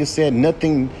content, this nigga said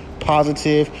nothing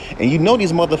positive. And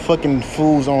these motherfucking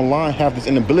fools online have this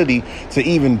inability to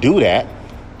even do that.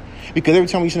 Because every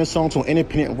time you send a song to an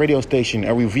independent radio station,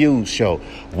 a review show,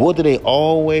 what do they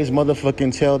always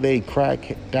motherfucking tell they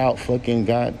cracked out fucking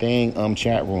goddamn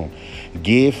chat room?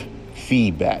 Give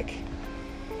feedback.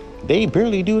 They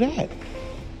barely do that.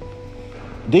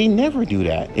 They never do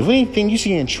that. If anything, you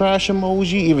see in trash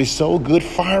emoji, if it's so good,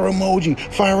 fire emoji,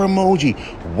 fire emoji.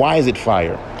 Why is it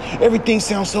fire? Everything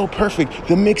sounds so perfect.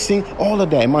 The mixing, all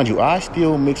of that. Mind you, I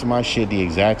still mix my shit the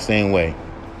exact same way.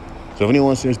 So if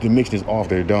anyone says the mix is off,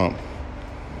 they're dumb.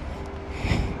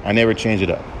 I never change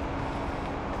it up.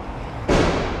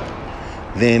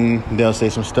 Then they'll say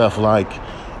some stuff like,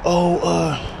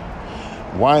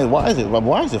 why is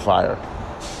it fire?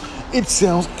 It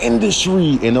sounds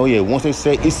industry. And once they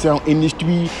say it sounds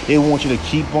industry, they want you to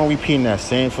keep on repeating that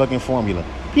same fucking formula.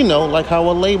 Like how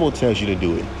a label tells you to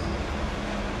do it.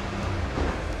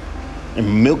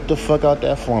 And milk the fuck out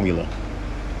that formula.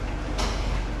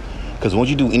 Because once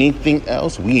you do anything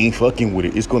else, we ain't fucking with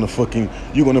it. It's gonna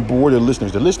you're gonna bore the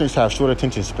listeners. The listeners have short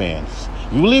attention spans.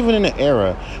 We're living in an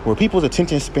era where people's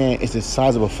attention span is the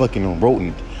size of a fucking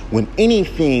rodent. When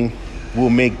anything will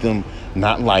make them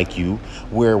not like you,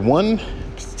 where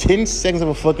 10 seconds of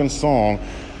a fucking song,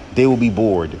 they will be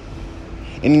bored.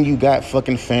 And then you got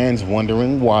fucking fans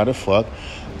wondering why the fuck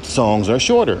songs are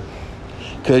shorter.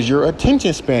 Because your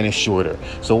attention span is shorter.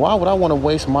 So why would I want to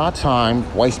waste my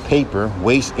time, waste paper,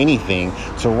 waste anything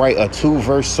to write a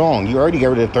 2-verse song? You already got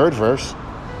rid of the third verse.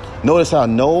 Notice how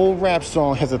no rap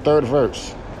song has a third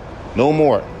verse. No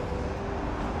more.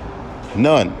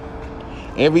 None.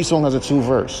 Every song has a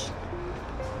 2-verse.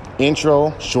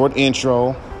 Intro, short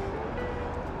intro.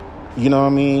 You know what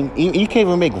I mean? You can't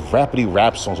even make rapidy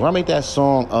rap songs. When I make that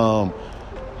song,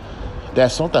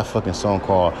 that fucking song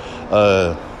called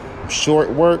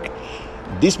Short Work,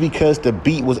 this because the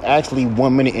beat was actually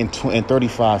 1 minute and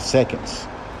 35 seconds.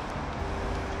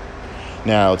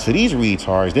 Now, to these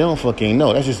retards, they don't fucking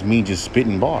know. That's just me just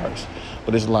spitting bars.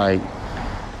 But it's like,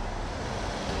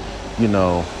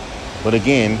 but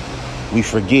again, we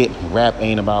forget rap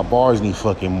ain't about bars any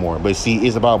fucking more. But see,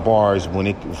 it's about bars when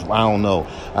I don't know,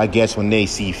 I guess when they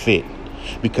see fit.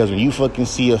 Because when you fucking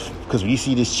because when you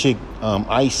see this chick,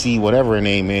 Icy, whatever her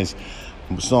name is,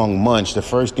 song Munch, the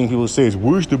first thing people say is,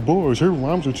 where's the bars? Her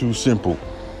rhymes are too simple.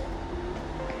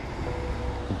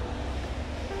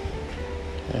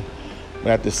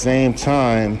 But at the same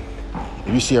time,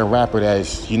 if you see a rapper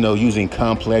that's, using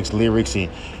complex lyrics and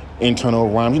internal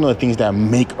rhymes, the things that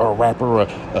make a rapper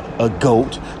a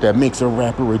goat, that makes a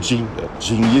rapper a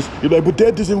genius. You're like, but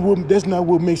that's not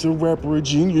what makes a rapper a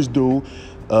genius, dude.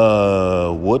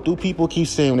 What do people keep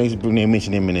saying when they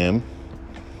mention Eminem?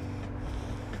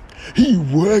 He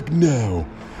whack now.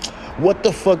 What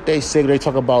the fuck they say when they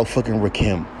talk about fucking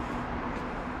Rakim?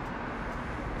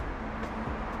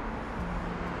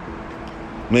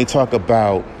 When they talk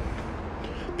about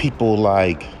people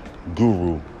like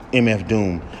Guru, MF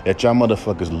Doom, that y'all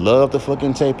motherfuckers love to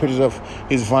fucking take pictures of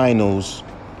his vinyls,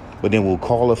 but then we'll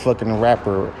call a fucking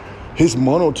rapper, he's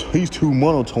too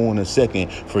monotone in a second,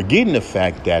 forgetting the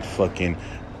fact that fucking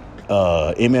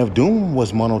MF Doom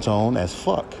was monotone as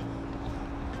fuck.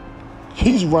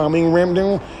 He's rhyming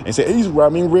random and said he's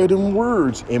rhyming random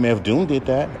words. MF Doom did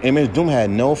that. MF Doom had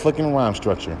no fucking rhyme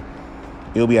structure.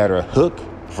 It'll be either a hook,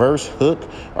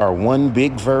 or one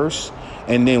big verse,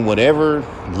 and then whatever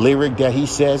lyric that he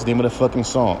says, name of the fucking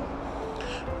song.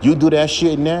 You do that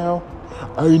shit now,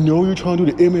 I know you're trying to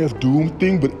do the MF Doom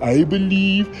thing, but I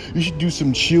believe you should do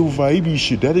some chill vibey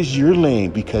shit. That is your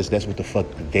lane, because that's what the fuck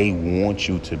they want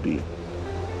you to be.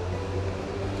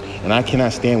 And I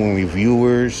cannot stand when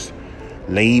reviewers,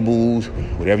 labels,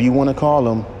 whatever you want to call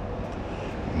them,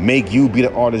 make you be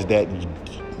the artist that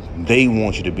they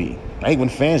want you to be. I hate when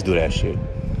fans do that shit.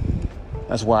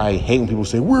 That's why I hate when people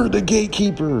say, we're the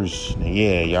gatekeepers.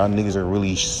 Yeah, y'all niggas are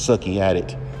really sucky at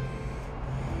it.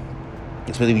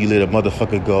 Especially if you let a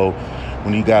motherfucker go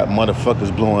when you got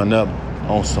motherfuckers blowing up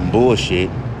on some bullshit.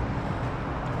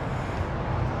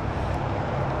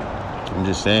 I'm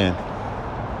just saying.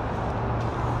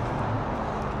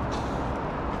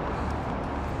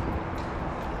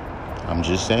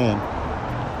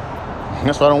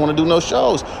 That's why I don't want to do no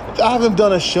shows. I haven't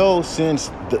done a show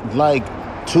since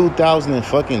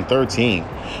 2013.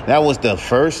 That was the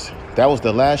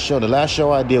last show. The last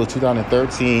show I did was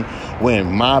 2013 when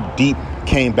Mobb Deep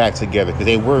came back together because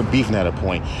they were beefing at a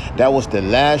point. That was the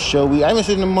last show I even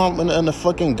said in the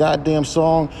fucking goddamn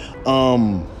song,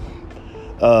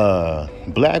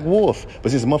 Black Wolf.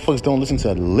 But since motherfuckers don't listen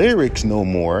to lyrics no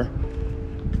more,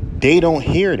 they don't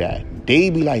hear that.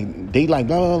 They like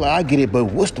blah, blah, blah, I get it, but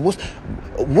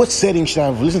what setting should I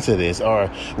listen to this or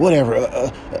whatever?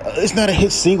 It's not a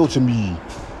hit single to me.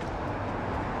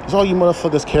 That's all you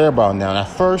motherfuckers care about now. And at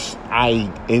first,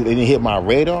 it didn't hit my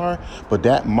radar, but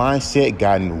that mindset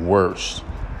gotten worse.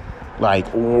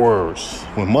 Like, worse.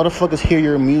 When motherfuckers hear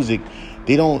your music,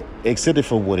 they don't accept it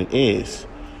for what it is.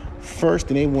 First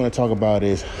thing they want to talk about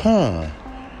is,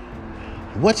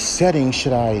 what setting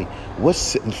should I...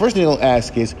 The first thing they'll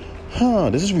ask is,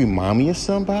 does this remind me of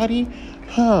somebody?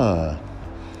 And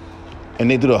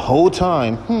they do the whole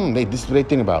time, this is what they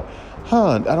think about.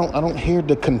 I don't hear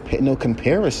no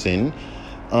comparison.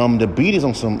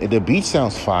 The beat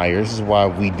sounds fire. This is why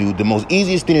we do, the most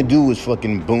easiest thing to do is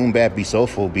fucking boom bap be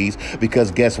soulful beats,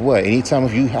 because guess what? Anytime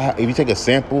if you take a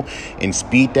sample and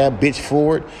speed that bitch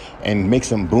forward and make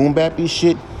some boom bappy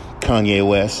shit, Kanye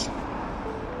West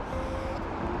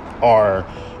or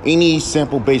any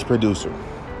sample bass producer.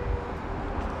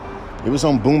 It was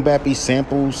on boom bappy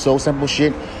sample, soul sample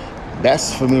shit.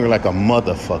 That's familiar like a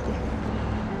motherfucker.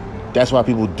 That's why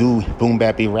people do boom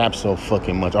bappy rap so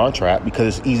fucking much, or trap,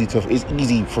 because it's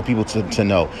easy for people to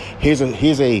know. Here's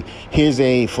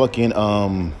a fucking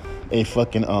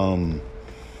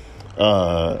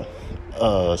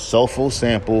soulful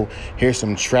sample. Here's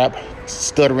some trap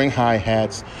stuttering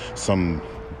hi-hats, some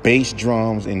bass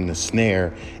drums in the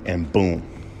snare, and boom.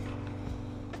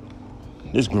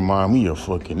 This remind me of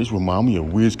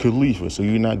Wiz Khalifa. So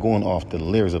you're not going off the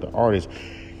lyrics of the artist,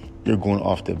 you're going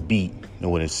off the beat and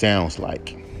what it sounds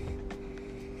like.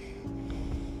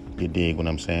 You dig what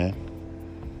I'm saying?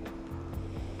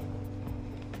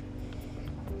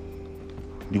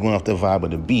 You're going off the vibe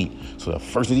of the beat. So the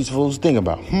first thing these fools think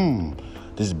about,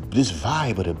 this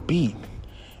vibe of the beat,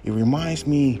 it reminds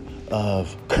me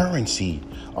of Currency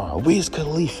or Wiz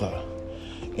Khalifa.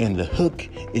 And the hook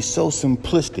is so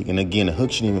simplistic. And again, the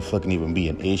hook shouldn't even be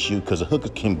an issue, because the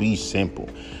hook can be simple.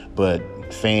 But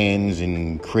fans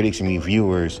and critics and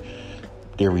reviewers,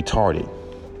 they're retarded.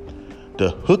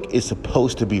 The hook is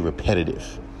supposed to be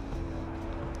repetitive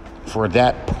for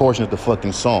that portion of the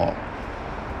fucking song.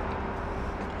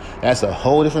 That's a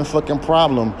whole different fucking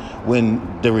problem when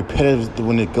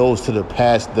it goes to the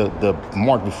past the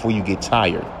mark before you get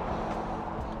tired.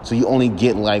 So you only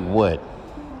get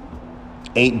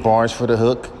 8 bars for the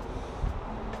hook,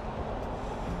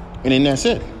 and then that's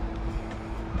it.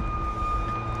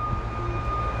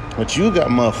 But you got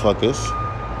motherfuckers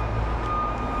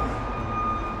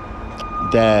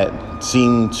that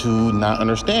seem to not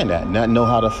understand that, not know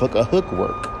how the fuck a hook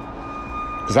work.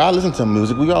 Because I listen to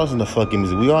music, we all listen to fucking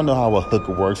music, we all know how a hook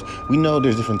works. We know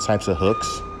there's different types of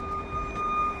hooks.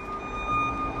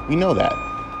 We know that.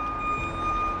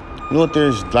 You know what,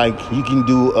 there's you can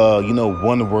do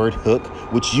one word hook,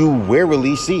 which you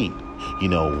rarely see. You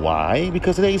know why?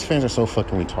 Because today's fans are so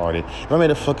fucking retarded. If I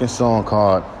made a fucking song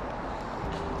called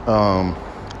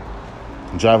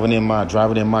driving in my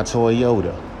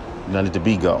Toyota, now let the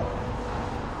beat go,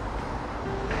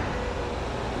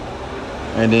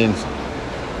 and then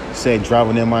say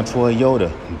driving in my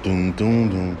Toyota, doom doom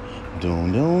doom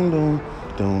doom doom doom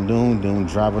doom doom doom,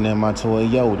 driving in my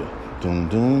Toyota, doom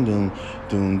doom doom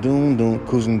doom doom doom,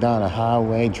 cruising down the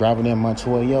highway, driving in my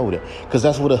Toyota, because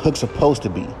that's what a hook's supposed to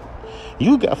be.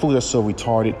 You got fools that's so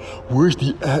retarded. Where's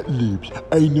the ad-libs?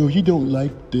 I know you don't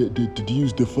like to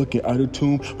use the fucking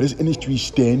auto-tune, but it's industry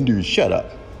standard. Shut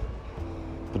up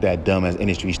with that dumbass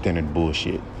industry standard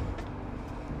bullshit.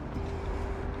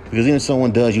 Because even if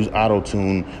someone does use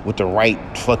auto-tune with the right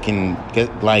fucking,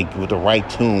 with the right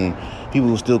tune, people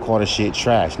will still call the shit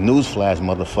trash. Newsflash,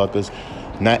 motherfuckers.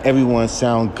 Not everyone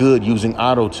sound good using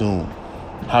auto-tune.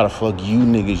 How the fuck you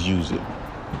niggas use it?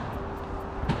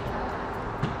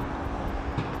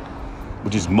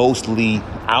 Which is mostly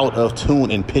out of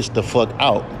tune and pitched the fuck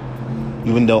out.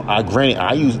 Even though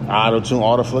I use auto-tune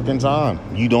all the fucking time.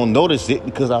 You don't notice it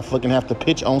because I fucking have to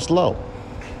pitch on slow.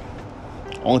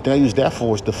 Only thing I use that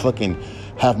for is to fucking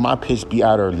have my pitch be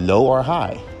either low or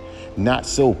high. Not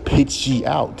so pitchy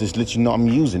out. Just let you know I'm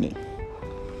using it.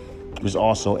 There's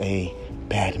also a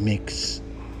bad mix.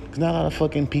 Because not a lot of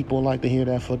fucking people like to hear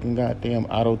that fucking goddamn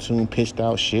auto-tune pitched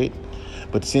out shit.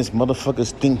 But since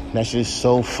motherfuckers think that shit is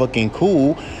so fucking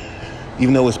cool,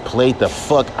 even though it's played the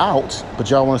fuck out, but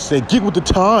y'all want to say, get with the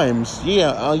times.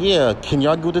 Yeah. Can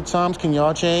y'all get with the times? Can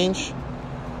y'all change?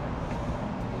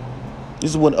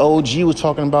 This is what OG was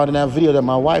talking about in that video that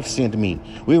my wife sent me.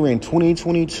 We were in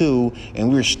 2022,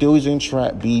 and we're still using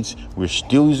trap beats. We're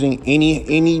still using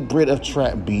any bit of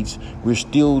trap beats. We're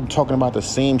still talking about the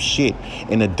same shit.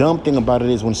 And the dumb thing about it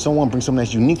is when someone brings something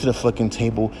that's unique to the fucking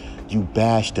table, you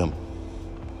bash them.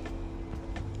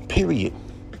 Period.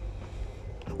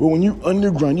 Well, when you're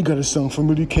underground, you gotta sound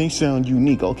familiar. You can't sound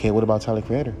unique. Okay, what about Tyler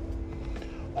Creator?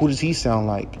 Who does he sound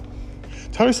like?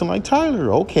 Tyler sound like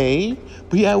Tyler. Okay,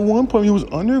 but at one point he was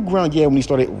underground. Yeah, when he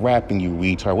started rapping, you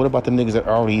retard. What about the niggas that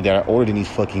are older than these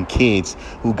fucking kids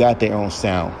who got their own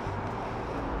sound?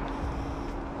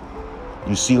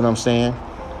 You see what I'm saying?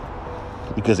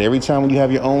 Because every time when you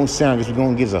have your own sound, guess we're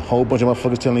gonna get a whole bunch of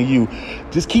motherfuckers telling you,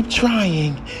 just keep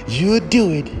trying, you'll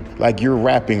do it. Like you're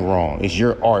rapping wrong. It's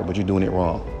your art, but you're doing it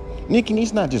wrong. Nicki,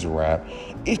 it's not just rap.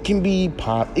 It can be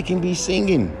pop. It can be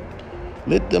singing.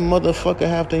 Let the motherfucker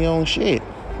have their own shit.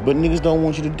 But niggas don't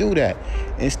want you to do that.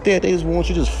 Instead, they just want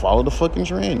you to just follow the fucking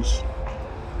trends.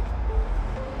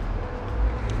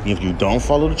 If you don't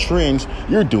follow the trends,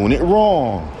 you're doing it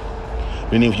wrong.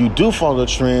 And if you do follow the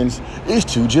trends, it's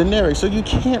too generic, so you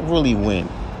can't really win.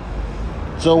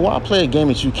 So why play a game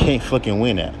that you can't fucking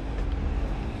win at?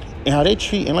 And how they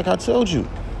treat, and like I told you,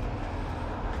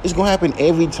 it's gonna happen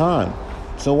every time.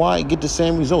 So why get the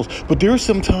same results? But there are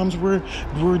some times where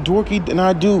we're dorky, and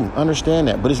I do understand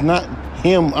that. But it's not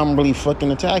him I'm really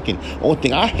fucking attacking. Only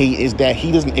thing I hate is that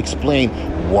he doesn't explain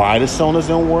why the song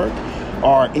doesn't work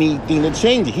or anything to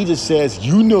change it. He just says,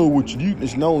 you know what you do.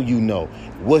 It's no, you know.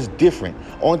 What's different?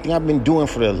 Only thing I've been doing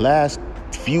for the last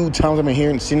few times I've been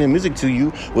hearing sending music to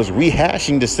you was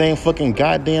rehashing the same fucking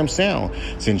goddamn sound.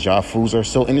 Since y'all fools are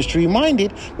so industry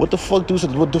minded, what the fuck do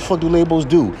labels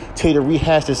do? Tell you to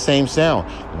rehash the same sound.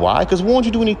 Why? Because won't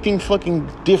you do anything fucking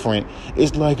different?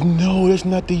 It's like, no,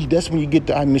 that's when you get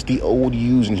the I miss the old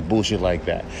use and bullshit like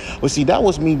that. But see, that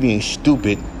was me being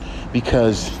stupid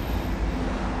because,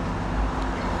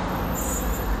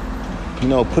 you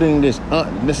know, putting this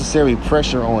unnecessary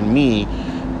pressure on me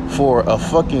for a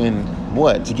fucking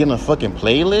to get on a fucking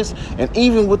playlist. And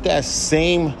even with that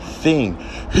same thing,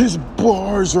 his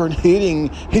bars aren't hitting,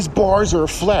 his bars are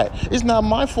flat. It's not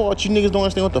my fault you niggas don't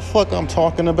understand what the fuck I'm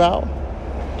talking about.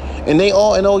 And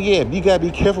you gotta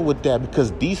be careful with that,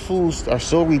 because these fools are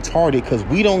so retarded. Because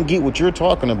we don't get what you're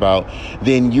talking about,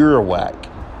 then you're whack.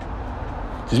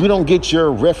 Since we don't get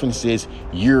your references,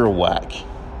 you're whack.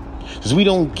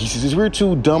 Since we're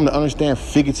too dumb to understand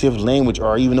figurative language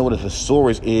or even know what a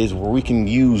thesaurus is, where we can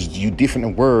use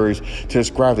different words to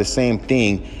describe the same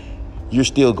thing, you're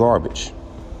still garbage.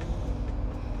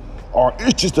 Or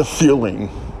it's just a feeling.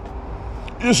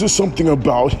 It's just something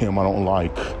about him I don't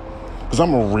like. Because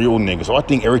I'm a real nigga, so I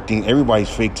think everybody's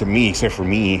fake to me except for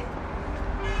me.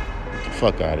 Get the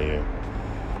fuck out of here.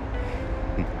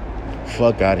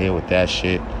 Fuck out of here with that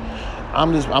shit.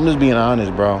 I'm just being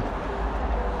honest, bro.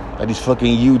 Like these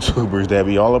fucking YouTubers that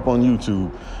be all up on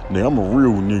YouTube. Man, I'm a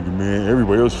real nigga, man.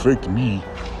 Everybody else fake to me.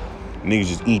 Niggas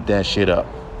just eat that shit up.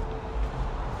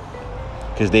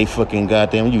 Because they fucking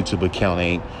goddamn YouTube account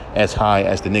ain't as high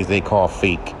as the niggas they call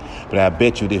fake. But I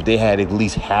bet you if they had at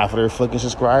least half of their fucking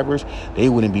subscribers, they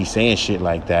wouldn't be saying shit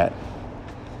like that.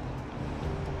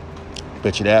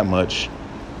 Bet you that much.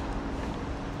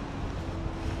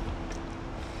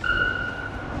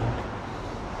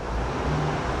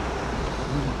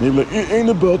 They're like, it ain't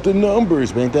about the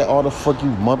numbers, man. Ain't that all the fuck you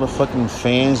motherfucking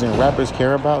fans and rappers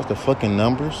care about? The fucking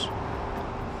numbers?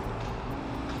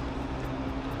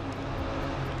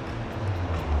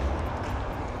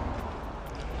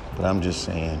 But I'm just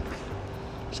saying,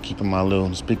 speaking my little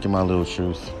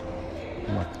truth.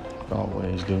 Like I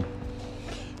always do.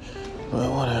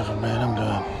 Well, whatever, man. I'm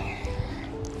done.